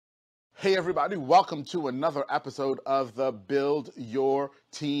Hey everybody, welcome to another episode of the Build Your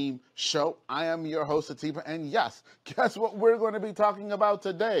Team Show. I am your host, Atiba, and yes, guess what we're going to be talking about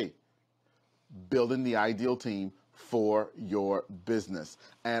today? Building the ideal team for your business.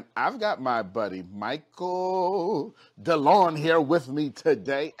 And I've got my buddy, Michael DeLon, here with me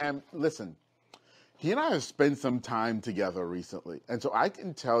today. And listen, he and I have spent some time together recently. And so I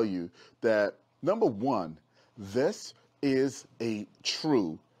can tell you that, number one, this is a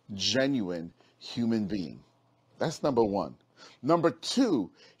true genuine human being. That's number one. Number two,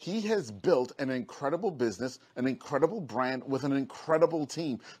 he has built an incredible business, an incredible brand with an incredible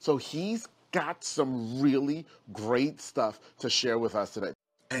team. So he's got some really great stuff to share with us today.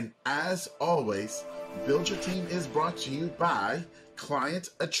 And as always, Build Your Team is brought to you by Client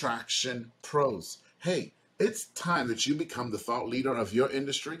Attraction Pros. Hey, it's time that you become the thought leader of your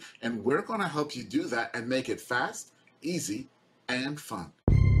industry, and we're going to help you do that and make it fast, easy, and fun.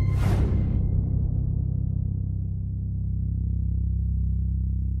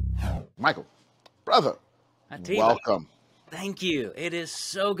 Michael, brother, Atiba, welcome. thank you. It is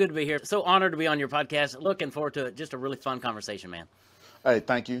so good to be here. So honored to be on your podcast. Looking forward to it. Just a really fun conversation, man. Hey,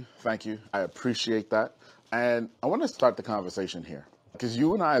 thank you. Thank you. I appreciate that. And I want to start the conversation here because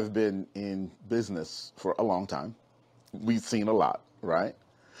you and I have been in business for a long time. We've seen a lot, right?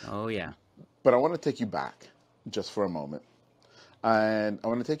 Oh, yeah. But I want to take you back just for a moment. And I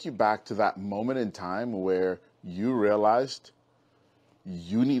want to take you back to that moment in time where you realized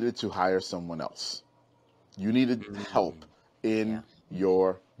you needed to hire someone else. You needed help in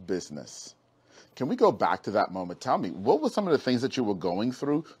your business. Can we go back to that moment? Tell me, what were some of the things that you were going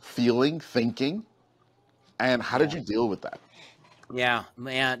through, feeling, thinking, and how did you deal with that? Yeah,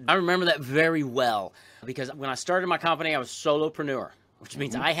 man. I remember that very well because when I started my company, I was solopreneur, which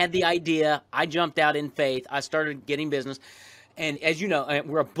means I had the idea. I jumped out in faith. I started getting business. And as you know,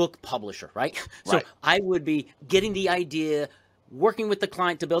 we're a book publisher, right? So I would be getting the idea, working with the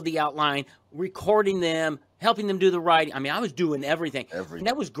client to build the outline, recording them, helping them do the writing. I mean, I was doing everything. And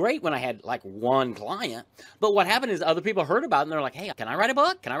that was great when I had like one client. But what happened is other people heard about it and they're like, hey, can I write a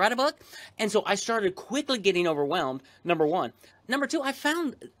book? Can I write a book? And so I started quickly getting overwhelmed, number one. Number two, I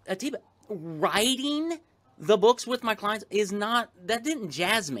found, Atiba, writing the books with my clients that didn't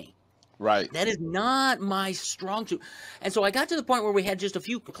jazz me. Right. That is not my strong suit. And so I got to the point where we had just a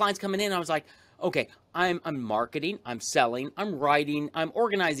few clients coming in. And I was like, okay, I'm marketing, I'm selling, I'm writing, I'm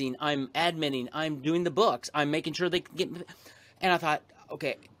organizing, I'm adminning, I'm doing the books, I'm making sure they get. And I thought,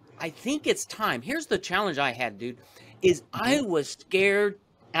 okay, I think it's time. Here's the challenge I had, dude, is I was scared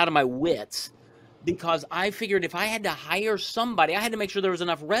out of my wits because I figured if I had to hire somebody, I had to make sure there was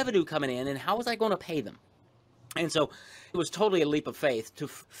enough revenue coming in, and how was I going to pay them? And so it was totally a leap of faith to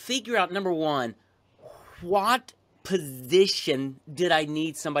figure out, number one, what position did I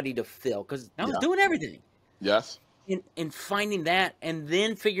need somebody to fill? Because I was doing everything. Yes. And finding that and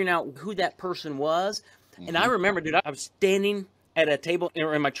then figuring out who that person was. And I remember, dude, I was standing at a table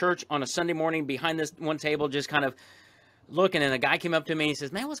in my church on a Sunday morning behind this one table, just kind of looking, and a guy came up to me and he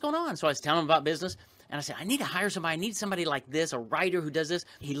says, man, what's going on? So I was telling him about business, and I said, I need to hire somebody. I need somebody like this, a writer who does this.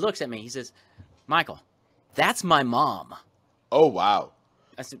 He looks at me. He says, Michael, that's my mom. Oh, wow.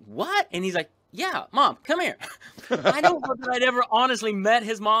 I said, what? And he's like, yeah, Mom, come here. I don't know that I'd ever honestly met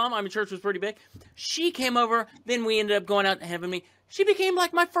his mom. I mean, church was pretty big. She came over. Then we ended up going out and having me. She became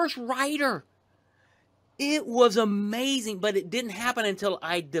like my first writer. It was amazing, but it didn't happen until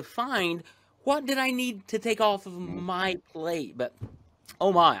I defined what did I need to take off of my plate. But,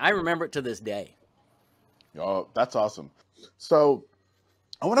 oh my, I remember it to this day. Oh, that's awesome. So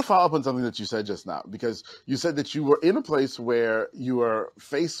I want to follow up on something that you said just now, because you said that you were in a place where you were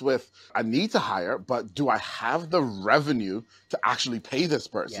faced with, I need to hire, but do I have the revenue to actually pay this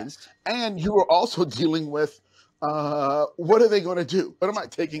person? Yes. And you were also dealing with, what are they going to do? What am I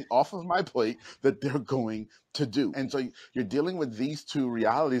taking off of my plate that they're going to do? And so you're dealing with these two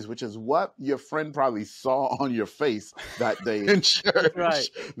realities, which is what your friend probably saw on your face that day in church, Right.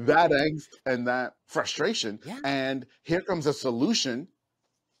 that angst and that frustration. Yeah. And here comes a solution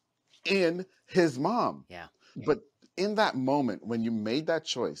in his mom. Yeah. But in that moment, when you made that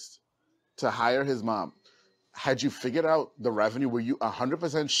choice to hire his mom, had you figured out the revenue? Were you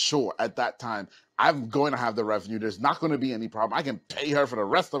 100% sure at that time, I'm going to have the revenue, there's not going to be any problem, I can pay her for the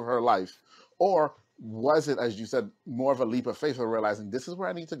rest of her life? Or was it, as you said, more of a leap of faith of realizing this is where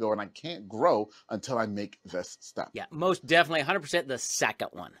I need to go and I can't grow until I make this step? Yeah, most definitely 100% the second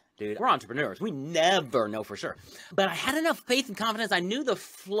one, dude. We're entrepreneurs. We never know for sure. But I had enough faith and confidence. I knew the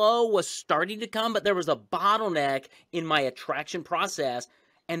flow was starting to come, but there was a bottleneck in my attraction process.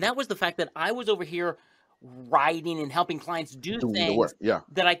 And that was the fact that I was over here writing and helping clients do Doing the things work. Yeah.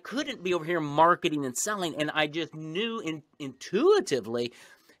 that I couldn't be over here marketing and selling. And I just knew intuitively,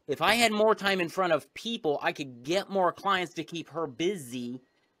 if I had more time in front of people, I could get more clients to keep her busy.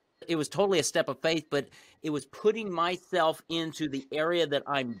 It was totally a step of faith, but it was putting myself into the area that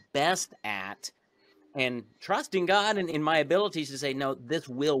I'm best at and trusting God and in my abilities to say, no, this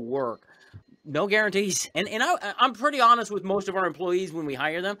will work. No guarantees. And I'm pretty honest with most of our employees when we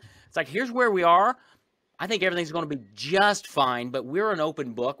hire them. It's like, here's where we are. I think everything's going to be just fine, but we're an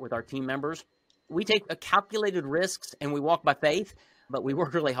open book with our team members. We take a calculated risks and we walk by faith, but we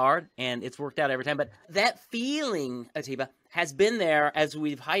work really hard and it's worked out every time. But that feeling, Atiba, has been there as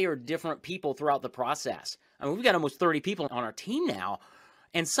we've hired different people throughout the process. I mean, we've got almost 30 people on our team now,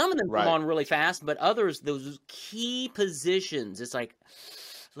 and some of them come on really fast, but others, those key positions, it's like,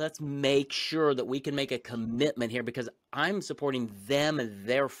 let's make sure that we can make a commitment here because I'm supporting them and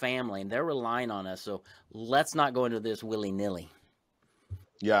their family, and they're relying on us. So let's not go into this willy-nilly.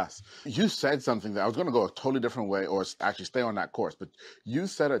 Yes. You said something that I was going to go a totally different way or actually stay on that course, but you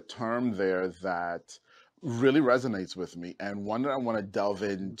said a term there that really resonates with me and one that I want to delve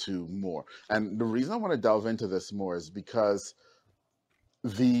into more. And the reason I want to delve into this more is because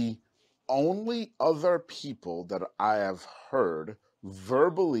the only other people that I have heard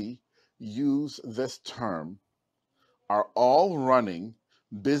verbally use this term are all running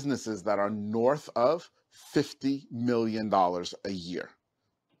businesses that are north of $50 million a year.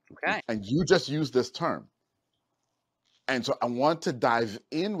 Okay. And you just used this term. And so I want to dive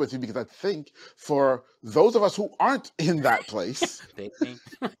in with you because I think for those of us who aren't in that place,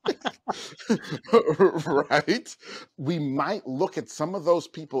 right, we might look at some of those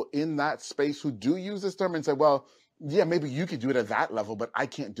people in that space who do use this term and say, well, yeah, maybe you could do it at that level, but I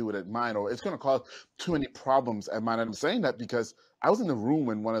can't do it at mine, or it's going to cause too many problems at mine. And I'm saying that because I was in the room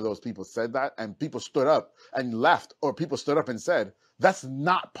when one of those people said that, and people stood up and left, or people stood up and said, that's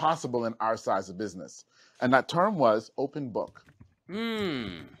not possible in our size of business. And that term was open book.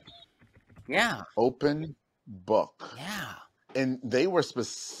 Yeah. Open book. Yeah. And they were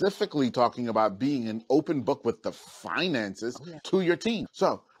specifically talking about being an open book with the finances to your team.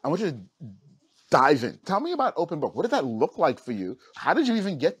 So I want you to dive in. Tell me about open book. What did that look like for you? How did you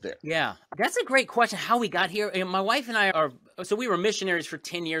even get there? Yeah, that's a great question, how we got here. And my wife and I so we were missionaries for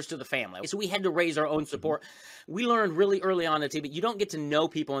 10 years to the family. So we had to raise our own support. We learned really early on at but you don't get to know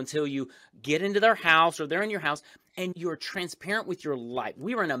people until you get into their house or they're in your house and you're transparent with your life.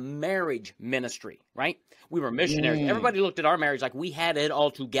 We were in a marriage ministry, right? We were missionaries. Everybody looked at our marriage like we had it all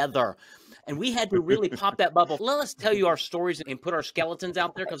together. And we had to really pop that bubble. Let us tell you our stories and put our skeletons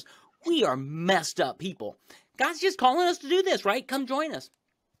out there because we are messed up people. God's just calling us to do this, right? Come join us.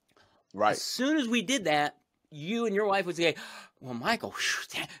 Right. As soon as we did that, you and your wife would say, well, Michael,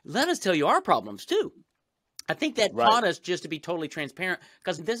 let us tell you our problems too. I think that taught us just to be totally transparent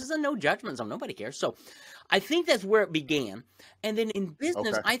because this is a no judgment zone. Nobody cares. So I think that's where it began. And then in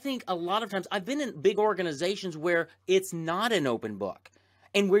business, I think a lot of times I've been in big organizations where it's not an open book.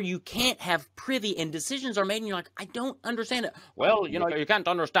 And where you can't have privy and decisions are made and you're like, I don't understand it. Well, you can't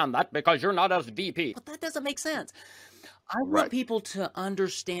understand that because you're not a VP. But that doesn't make sense. I want people to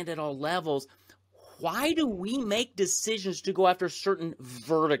understand at all levels, why do we make decisions to go after certain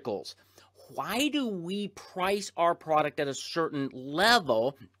verticals? Why do we price our product at a certain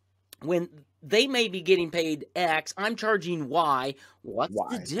level when they may be getting paid X, I'm charging Y? What's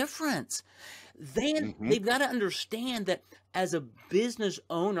the difference? Then they've got to understand that as a business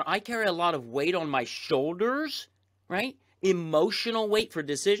owner, I carry a lot of weight on my shoulders, right? Emotional weight for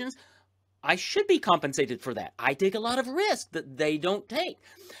decisions. I should be compensated for that. I take a lot of risk that they don't take.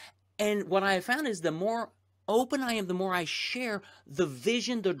 And what I have found is the more open I am, the more I share the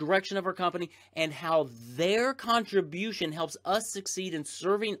vision, the direction of our company, and how their contribution helps us succeed in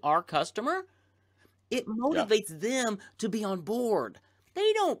serving our customer. It motivates them to be on board.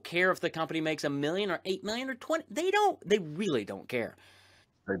 They don't care if the company makes $1 million or $8 million or 20. They really don't care.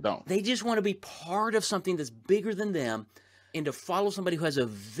 They don't. They just want to be part of something that's bigger than them and to follow somebody who has a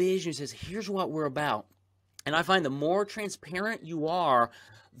vision, who says, here's what we're about. And I find the more transparent you are,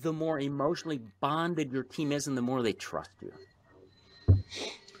 the more emotionally bonded your team is and the more they trust you.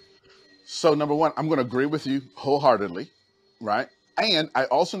 So number one, I'm going to agree with you wholeheartedly, right? And I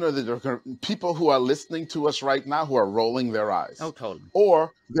also know that there are people who are listening to us right now who are rolling their eyes. Oh, totally.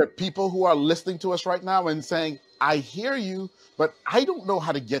 Or there are people who are listening to us right now and saying, I hear you, but I don't know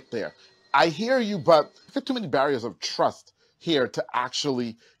how to get there. I hear you, but there are too many barriers of trust here to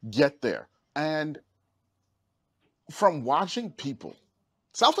actually get there. And from watching people,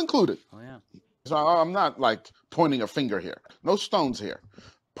 self-included, so I'm not like pointing a finger here, no stones here,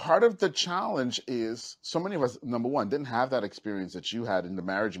 part of the challenge is so many of us, number one, didn't have that experience that you had in the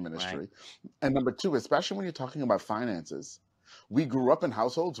marriage ministry. Right. And number two, especially when you're talking about finances, we grew up in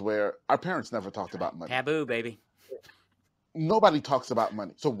households where our parents never talked about money. Taboo, baby. Nobody talks about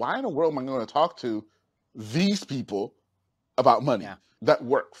money. So why in the world am I going to talk to these people about money Yeah. that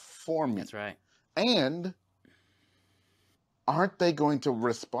work for me? That's right. And aren't they going to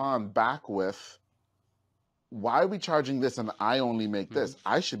respond back with, why are we charging this and I only make this?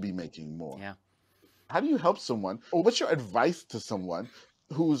 I should be making more. Yeah. How do you help someone, or what's your advice to someone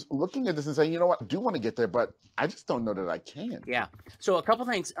who's looking at this and saying, you know what, I do want to get there, but I just don't know that I can? Yeah. So a couple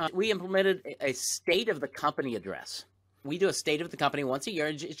things. We implemented a state of the company address. We do a state of the company once a year.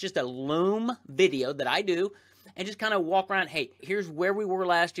 It's just a Loom video that I do and just kind of walk around. Hey, here's where we were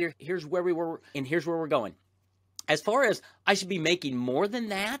last year. Here's where we were, and here's where we're going. As far as I should be making more than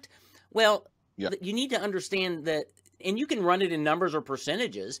that, well, you need to understand that, and you can run it in numbers or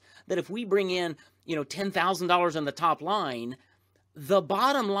percentages, that if we bring in, $10,000 on the top line, the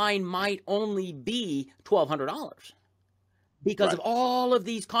bottom line might only be $1,200 because of all of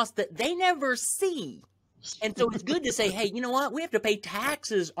these costs that they never see. And so it's good to say, hey, you know what? We have to pay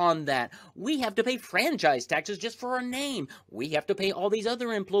taxes on that. We have to pay franchise taxes just for our name. We have to pay all these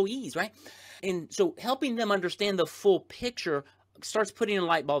other employees, right? And so helping them understand the full picture starts putting in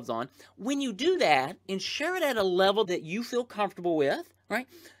light bulbs on. When you do that and share it at a level that you feel comfortable with, right?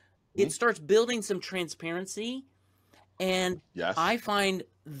 It starts building some transparency. And I find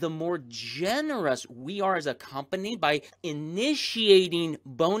the more generous we are as a company by initiating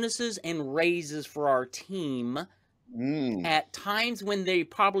bonuses and raises for our team at times when they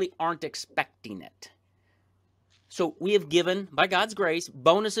probably aren't expecting it. So we have given, by God's grace,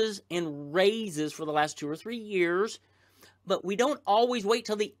 bonuses and raises for the last 2 or 3 years, but we don't always wait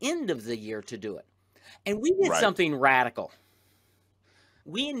till the end of the year to do it. And we did something radical.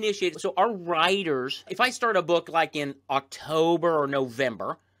 We initiated, so our writers, if I start a book like in October or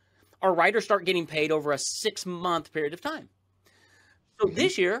November, our writers start getting paid over a 6-month period of time. So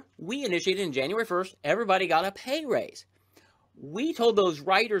this year, we initiated in January 1st, everybody got a pay raise. We told those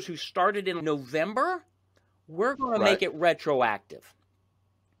writers who started in November, we're going to make it retroactive.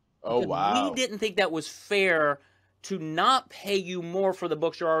 Oh, wow. We didn't think that was fair to not pay you more for the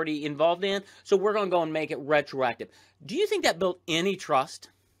books you're already involved in, so we're going to go and make it retroactive. Do you think that built any trust?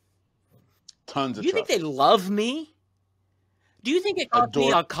 Tons of trust. Do you think they love me? Do you think it cost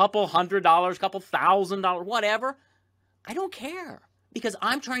me a couple $100, couple $1,000, whatever? I don't care because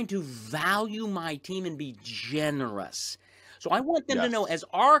I'm trying to value my team and be generous. So I want them to know as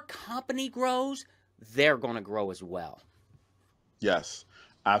our company grows, they're going to grow as well. Yes,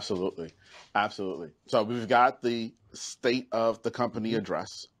 absolutely. Absolutely. So we've got the state of the company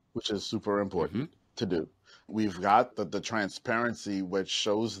address, which is super important to do. We've got the transparency, which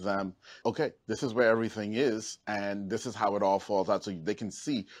shows them, okay, this is where everything is, and this is how it all falls out, so they can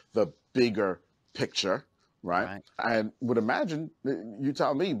see the bigger picture, right? I would imagine, you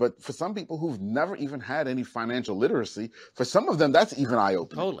tell me, but for some people who've never even had any financial literacy, for some of them, that's even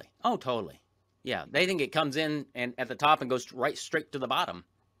eye-opening. Totally. Oh, totally. Yeah, they think it comes in and at the top and goes straight to the bottom.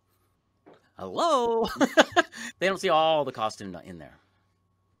 Hello? They don't see all the cost in there.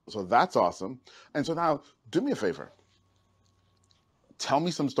 So that's awesome. And so now, do me a favor. Tell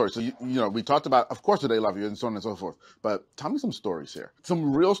me some stories. So, we talked about, of course, do they love you and so on and so forth. But tell me some stories here.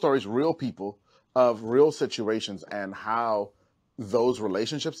 Some real stories, real people of real situations and how those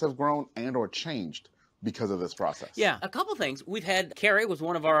relationships have grown and or changed because of this process. Yeah, a couple things. We've had, Carrie was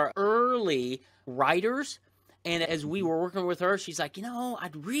one of our early writers. And as we were working with her, she's like,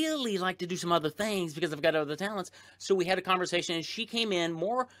 I'd really like to do some other things because I've got other talents. So we had a conversation and she came in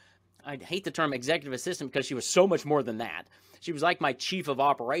more, I hate the term executive assistant because she was so much more than that. She was like my chief of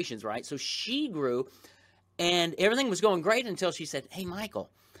operations, right? So she grew and everything was going great until she said, hey, Michael,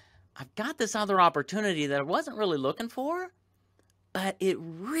 I've got this other opportunity that I wasn't really looking for, but it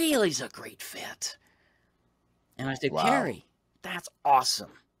really is a great fit. And I said, Carrie, that's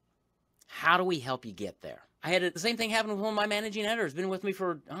awesome. How do we help you get there? I had the same thing happen with one of my managing editors. Been with me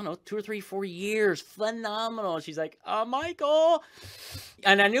for, 2 or 3, 4 years. Phenomenal. She's like, Michael.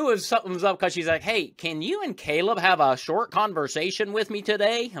 And I knew something was up because she's like, hey, can you and Caleb have a short conversation with me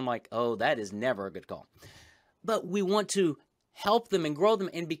today? I'm like, oh, that is never a good call. But we want to help them and grow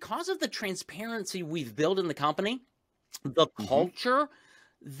them. And because of the transparency we've built in the company, the culture,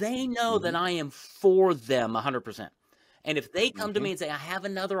 they know that I am for them 100%. And if they come to me and say, I have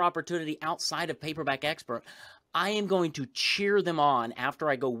another opportunity outside of Paperback Expert, I am going to cheer them on after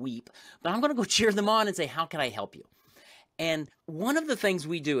I go weep. But I'm going to go cheer them on and say, how can I help you? And one of the things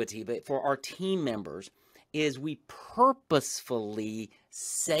we do, Atiba, for our team members is we purposefully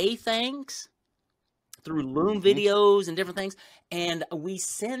say things through Loom videos and different things, and we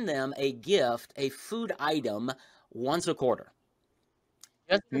send them a gift, a food item, once a quarter.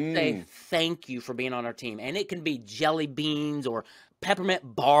 Just to say thank you for being on our team. And it can be jelly beans or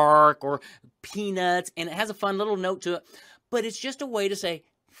peppermint bark or peanuts, and it has a fun little note to it. But it's just a way to say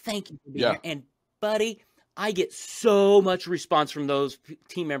thank you for being here. And, buddy, I get so much response from those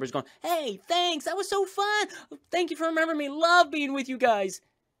team members going, hey, thanks. That was so fun. Thank you for remembering me. Love being with you guys.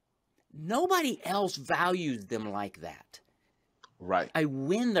 Nobody else values them like that. Right. I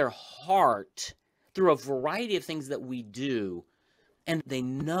win their heart through a variety of things that we do. And they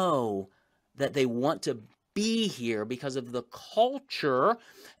know that they want to be here because of the culture.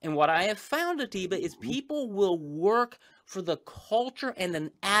 And what I have found, Atiba, is people will work for the culture and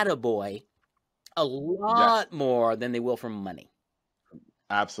an attaboy a lot more than they will for money.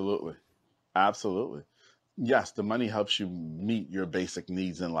 Absolutely. Absolutely. Yes, the money helps you meet your basic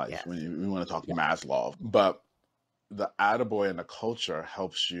needs in life when you want to talk Maslow. But the attaboy and the culture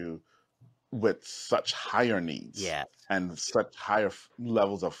helps you with such higher needs and such higher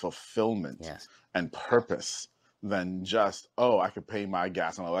levels of fulfillment and purpose than just, oh, I can pay my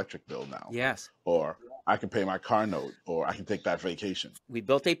gas and electric bill now. Or I can pay my car note, or I can take that vacation. We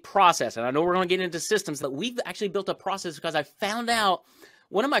built a process, and I know we're going to get into systems, but we've actually built a process because I found out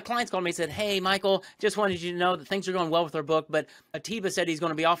one of my clients called me and said, hey, Michael, just wanted you to know that things are going well with our book, but Atiba said he's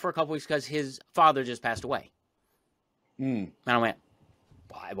going to be off for a couple weeks because his father just passed away. And I went,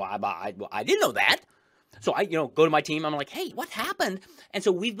 I didn't know that. So I, go to my team. I'm like, hey, what happened? And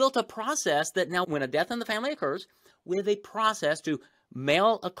so we've built a process that now when a death in the family occurs, we have a process to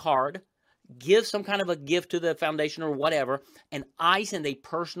mail a card, give some kind of a gift to the foundation or whatever, and I send a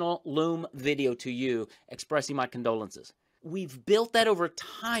personal Loom video to you expressing my condolences. We've built that over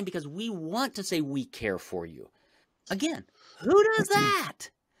time because we want to say we care for you. Again, who does that?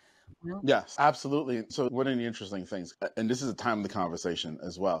 Yes, absolutely. So one of the interesting things, and this is a timely conversation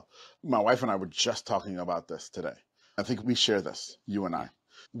as well. My wife and I were just talking about this today. I think we share this, you and I.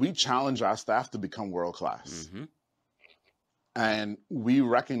 We challenge our staff to become world-class. And we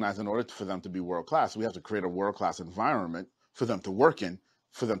recognize in order for them to be world-class, we have to create a world-class environment for them to work in,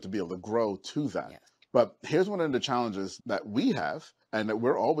 for them to be able to grow to that. But here's one of the challenges that we have and that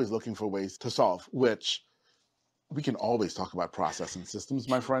we're always looking for ways to solve, which we can always talk about process and systems,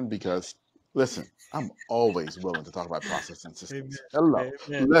 my friend, because listen, I'm always willing to talk about process and systems. Hello,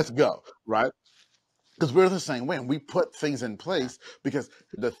 let's go, right? Because we're the same way. And we put things in place because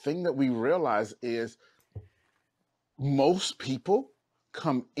the thing that we realize is most people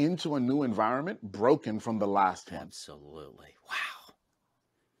come into a new environment broken from the last one. Absolutely. Wow.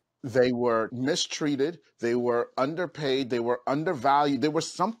 They were mistreated. They were underpaid. They were undervalued. There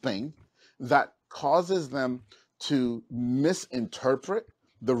was something that causes them to misinterpret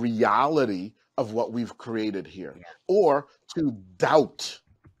the reality of what we've created here or to doubt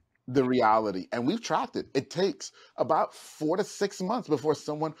the reality. And we've tracked it. It takes about 4 to 6 months before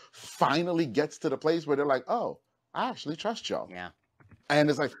someone finally gets to the place where they're like, oh, I actually trust y'all. And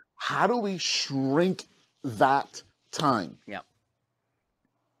it's like, how do we shrink that time?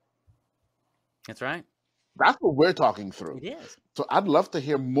 That's right. That's what we're talking through. It is. So I'd love to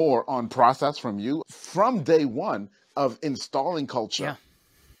hear more on process from you from day one of installing culture.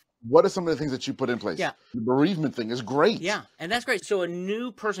 What are some of the things that you put in place? The bereavement thing is great. And that's great. So a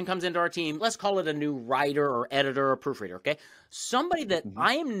new person comes into our team. Let's call it a new writer or editor or proofreader, okay? Somebody that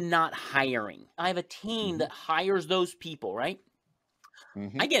I am not hiring. I have a team that hires those people, right?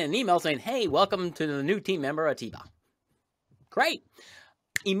 I get an email saying, hey, welcome to the new team member, Atiba. Great.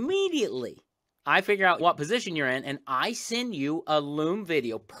 Immediately, I figure out what position you're in, and I send you a Loom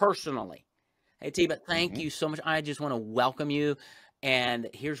video personally. Hey, Atiba, thank you so much. I just want to welcome you. And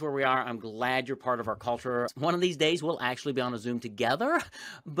here's where we are. I'm glad you're part of our culture. One of these days, we'll actually be on a Zoom together.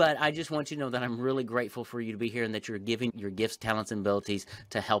 But I just want you to know that I'm really grateful for you to be here and that you're giving your gifts, talents, and abilities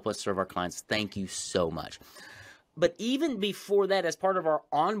to help us serve our clients. Thank you so much. But even before that, as part of our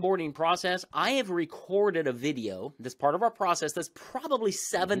onboarding process, I have recorded a video that's part of our process that's probably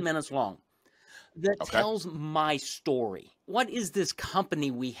 7 minutes long that tells my story. What is this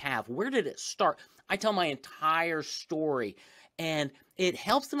company we have? Where did it start? I tell my entire story. And it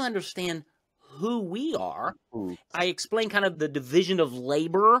helps them understand who we are. I explain kind of the division of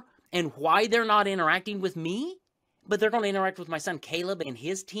labor and why they're not interacting with me, but they're going to interact with my son Caleb and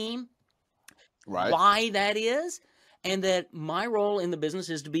his team. Why that is, and that my role in the business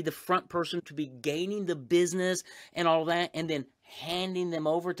is to be the front person, to be gaining the business and all of that, and then handing them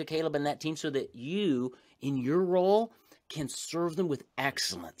over to Caleb and that team so that you, in your role, can serve them with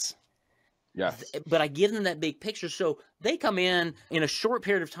excellence. Yes. But I give them that big picture so they come in a short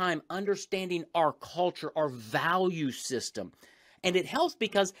period of time understanding our culture, our value system. And it helps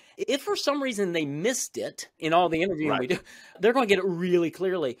because if for some reason they missed it in all the interviewing Right. we do, they're going to get it really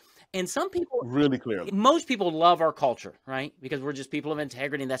clearly. And some people, Really clearly. most people love our culture, right? Because we're just people of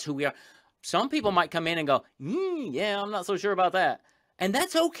integrity and that's who we are. Some people might come in and go, yeah, I'm not so sure about that. And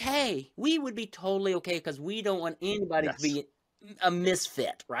that's okay. We would be totally okay because we don't want anybody to be a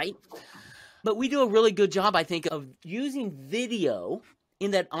misfit, right? But we do a really good job, I think, of using video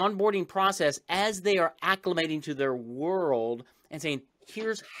in that onboarding process as they are acclimating to their world and saying,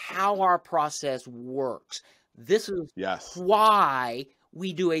 here's how our process works. This is why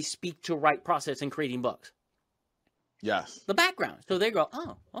we do a speak to write process in creating books. Yes. The background. So they go,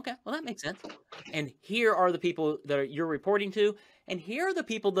 oh, okay, well, that makes sense. And here are the people that you're reporting to, and here are the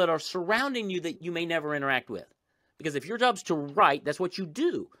people that are surrounding you that you may never interact with. Because if your job's to write, that's what you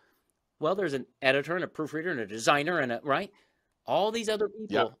do. Well, there's an editor and a proofreader and a designer and right? All these other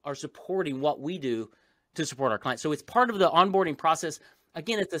people are supporting what we do to support our clients. So it's part of the onboarding process.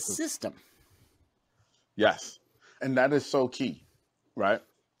 Again, it's a system. Yes. And that is so key, right?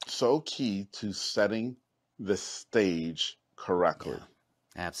 So key to setting the stage correctly.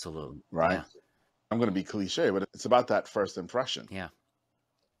 Yeah, absolutely. Right? Yeah. I'm going to be cliche, but it's about that first impression. Yeah.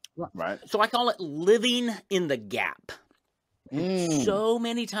 Right? So I call it living in the gap. So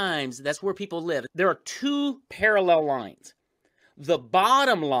many times, that's where people live. There are two parallel lines. The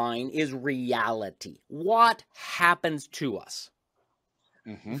bottom line is reality. What happens to us?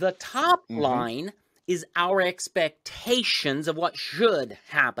 The top line is our expectations of what should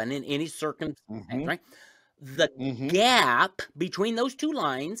happen in any circumstance, right? The gap between those two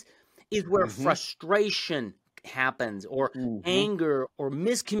lines is where frustration happens or anger or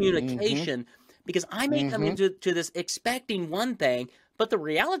miscommunication. Because I may come into this expecting one thing, but the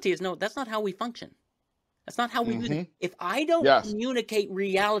reality is, no, that's not how we function. That's not how we do it. If I don't communicate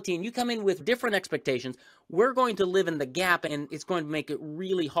reality and you come in with different expectations, we're going to live in the gap and it's going to make it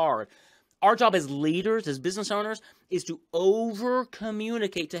really hard. Our job as leaders, as business owners, is to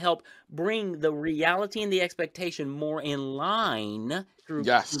over-communicate to help bring the reality and the expectation more in line through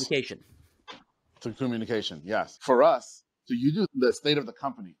communication. Through communication, yes. For us, so you do the state of the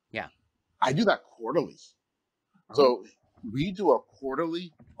company. Yeah. I do that quarterly. So we do a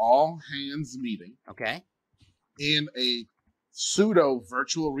quarterly all hands meeting. Okay. In a pseudo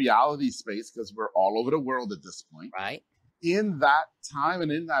virtual reality space because we're all over the world at this point. Right. In that time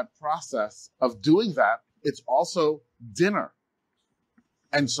and in that process of doing that, it's also dinner.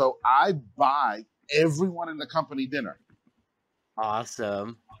 And so I buy everyone in the company dinner.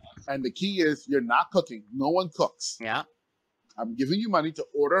 Awesome. And the key is you're not cooking. No one cooks. Yeah. I'm giving you money to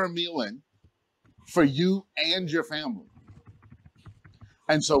order a meal in for you and your family.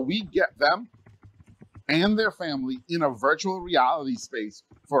 And so we get them and their family in a virtual reality space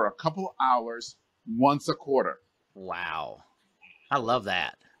for a couple hours once a quarter. Wow. I love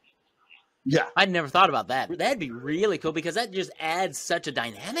that. Yeah. I'd never thought about that. That'd be really cool because that just adds such a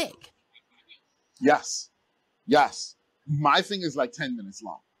dynamic. Yes. Yes. My thing is like 10 minutes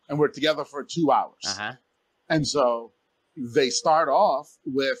long and we're together for 2 hours. And so they start off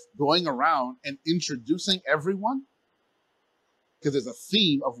with going around and introducing everyone because there's a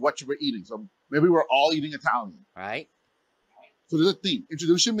theme of what you were eating. So maybe we're all eating Italian. Right. So there's a theme.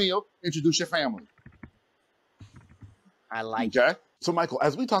 Introduce your meal, introduce your family. I like it. So Michael,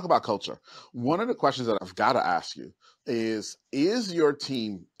 as we talk about culture, one of the questions that I've got to ask you is your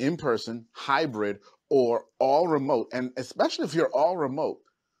team in person, hybrid, or all remote? And especially if you're all remote,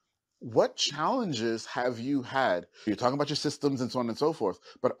 what challenges have you had? You're talking about your systems and so on and so forth,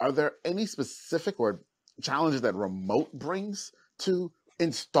 but are there any specific or challenges that remote brings to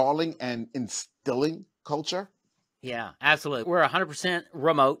installing and instilling culture? Yeah, absolutely. We're 100%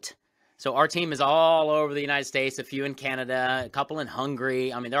 remote. So our team is all over the United States, a few in Canada, a couple in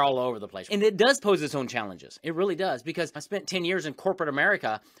Hungary. I mean, they're all over the place. And it does pose its own challenges. It really does, because I spent 10 years in corporate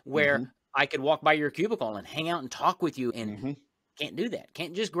America where I could walk by your cubicle and hang out and talk with you, and can't do that.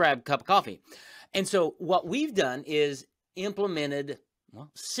 Can't just grab a cup of coffee. And so what we've done is implemented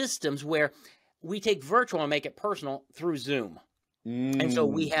systems where we take virtual and make it personal through Zoom. And so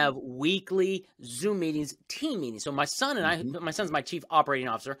we have weekly Zoom meetings, team meetings. So my son and I, my son's my chief operating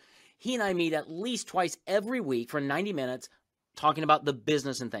officer. He and I meet at least twice every week for 90 minutes talking about the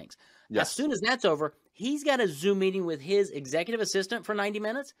business and things. As soon as that's over, he's got a Zoom meeting with his executive assistant for 90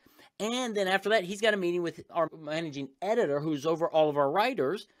 minutes. And then after that, he's got a meeting with our managing editor, who's over all of our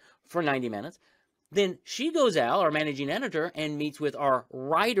writers, for 90 minutes. Then she goes out, our managing editor, and meets with our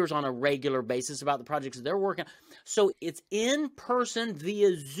writers on a regular basis about the projects that they're working on. So it's in person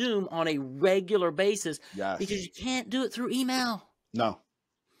via Zoom on a regular basis because you can't do it through email. No.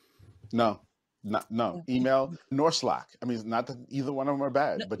 Email nor Slack. I mean, not that either one of them are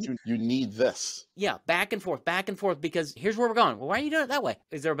bad, but you need this. Yeah, back and forth, because here's where we're going. Well, why are you doing it that way?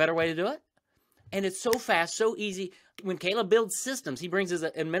 Is there a better way to do it? And it's so fast, so easy. When Caleb builds systems, he brings his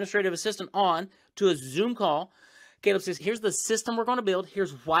administrative assistant on to a Zoom call. Caleb says, here's the system we're going to build.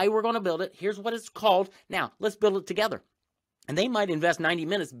 Here's why we're going to build it. Here's what it's called. Now, let's build it together. And they might invest 90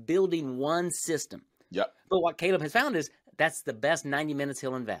 minutes building one system. Yep. But what Caleb has found is that's the best 90 minutes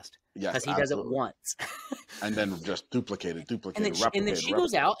he'll invest. Yes, because he does it once. And then just duplicate it, and then she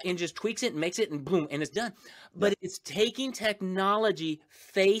goes out and just tweaks it and makes it and boom, and it's done. But it's taking technology,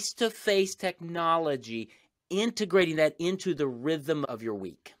 face-to-face technology, integrating that into the rhythm of your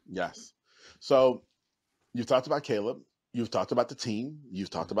week. Yes. So you've talked about Caleb. You've talked about the team. You've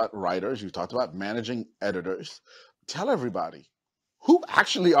talked about writers. You've talked about managing editors. Tell everybody, who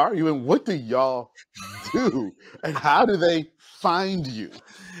actually are you and what do y'all do? And how do they find you?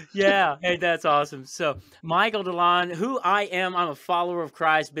 Yeah, hey, that's awesome. So Michael DeLon, who I am, I'm a follower of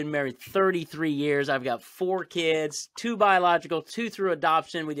Christ, been married 33 years. I've got 4 kids, 2 biological, 2 through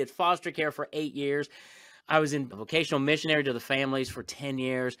adoption. We did foster care for 8 years. I was in vocational missionary to the families for 10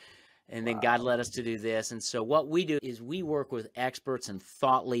 years. And then God led us to do this. And so what we do is we work with experts and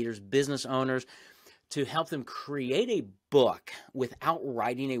thought leaders, business owners, to help them create a book without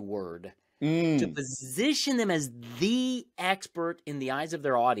writing a word, to position them as the expert in the eyes of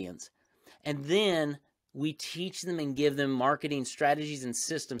their audience. And then we teach them and give them marketing strategies and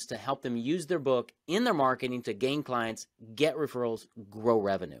systems to help them use their book in their marketing to gain clients, get referrals, grow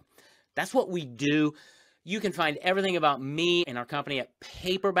revenue. That's what we do. You can find everything about me and our company at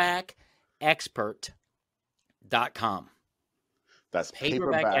paperbackexpert.com. That's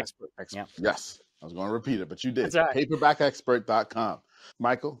Paperback Expert. Yeah. Yes. I was going to repeat it, but you did. That's right. Paperbackexpert.com.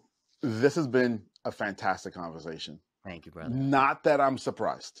 Michael, this has been a fantastic conversation. Thank you, brother. Not that I'm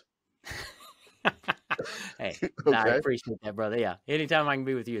surprised. Hey, Okay. I appreciate that, brother. Yeah. Anytime I can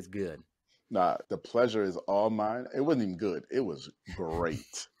be with you, it's good. Nah, the pleasure is all mine. It wasn't even good. It was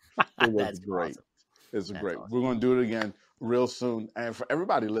great. It was great. Awesome. It's great. Awesome. We're going to do it again real soon. And for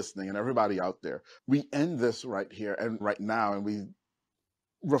everybody listening and everybody out there, we end this right here and right now, and we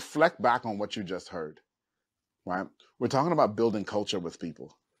reflect back on what you just heard, right? We're talking about building culture with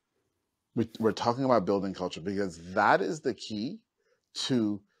people. We're talking about building culture because that is the key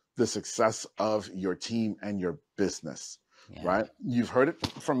to the success of your team and your business, right? You've heard it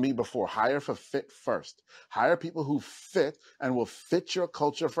from me before. Hire for fit first. Hire people who fit and will fit your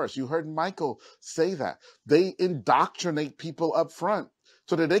culture first. You heard Michael say that. They indoctrinate people up front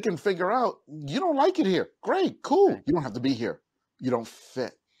so that they can figure out, you don't like it here. Great, cool. You don't have to be here. You don't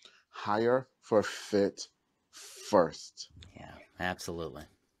fit. Hire for fit first. Yeah, absolutely.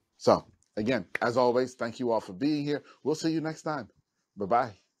 So, again, as always, thank you all for being here. We'll see you next time.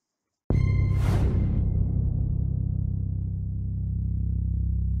 Bye-bye.